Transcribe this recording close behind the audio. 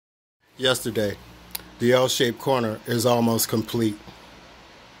yesterday. The L-shaped corner is almost complete.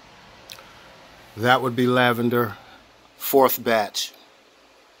 That would be lavender, fourth batch.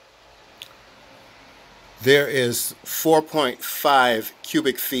 There is 4.5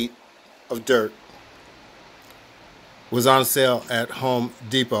 cubic feet of dirt. Was on sale at Home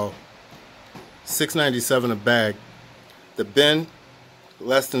Depot, $6.97 a bag. The bin,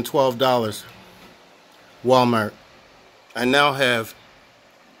 less than $12. Walmart. I now have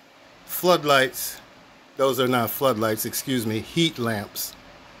floodlights. Those are not floodlights, excuse me, heat lamps.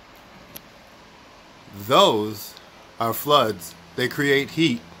 Those are floods. They create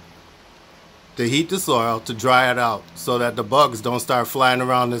heat to heat the soil, to dry it out, so that the bugs don't start flying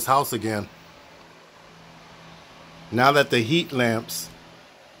around this house again. Now that the heat lamps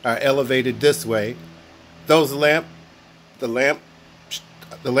are elevated this way, those the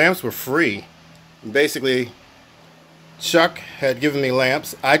lamps were free. Basically, Chuck had given me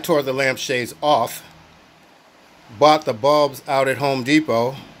lamps. I tore the lampshades off, bought the bulbs out at Home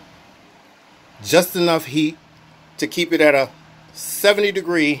Depot, just enough heat to keep it at a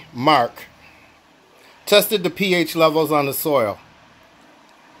 70-degree mark. Tested the pH levels on the soil.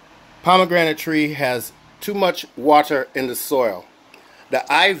 Pomegranate tree has too much water in the soil. The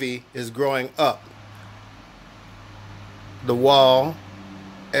ivy is growing up the wall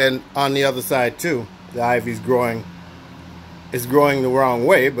and on the other side too. The ivy's growing. It's growing the wrong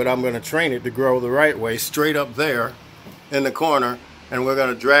way, but I'm going to train it to grow the right way, straight up there in the corner, and we're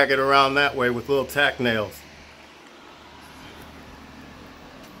going to drag it around that way with little tack nails.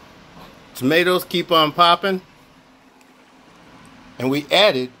 Tomatoes keep on popping, and we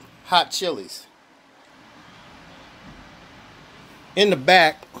added hot chilies. In the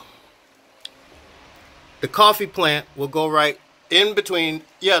back, the coffee plant will go right in between.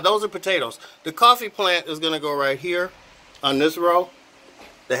 Yeah, those are potatoes. The coffee plant is going to go right here on this row.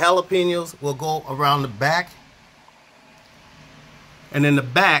 The jalapenos will go around the back. And in the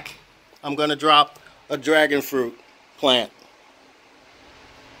back, I'm going to drop a dragon fruit plant.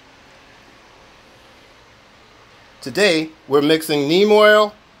 Today, we're mixing neem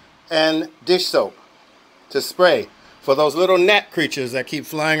oil and dish soap to spray for those little gnat creatures that keep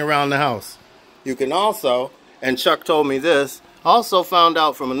flying around the house. You can also, and Chuck told me this, also found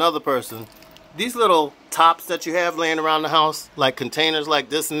out from another person, these little tops that you have laying around the house, like containers like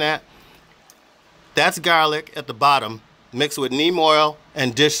this and that, that's garlic at the bottom mixed with neem oil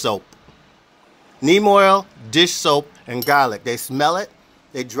and dish soap. Neem oil, dish soap, and garlic. They smell it,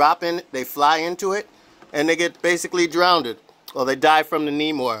 they drop in, they fly into it, and they get basically drowned, or they die from the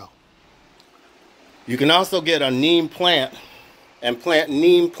neem oil. You can also get a neem plant and plant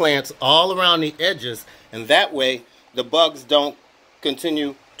neem plants all around the edges, and that way the bugs don't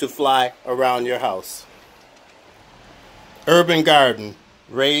continue to fly around your house. Urban garden,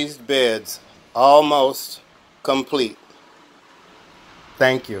 raised beds, almost complete.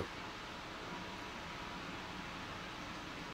 Thank you.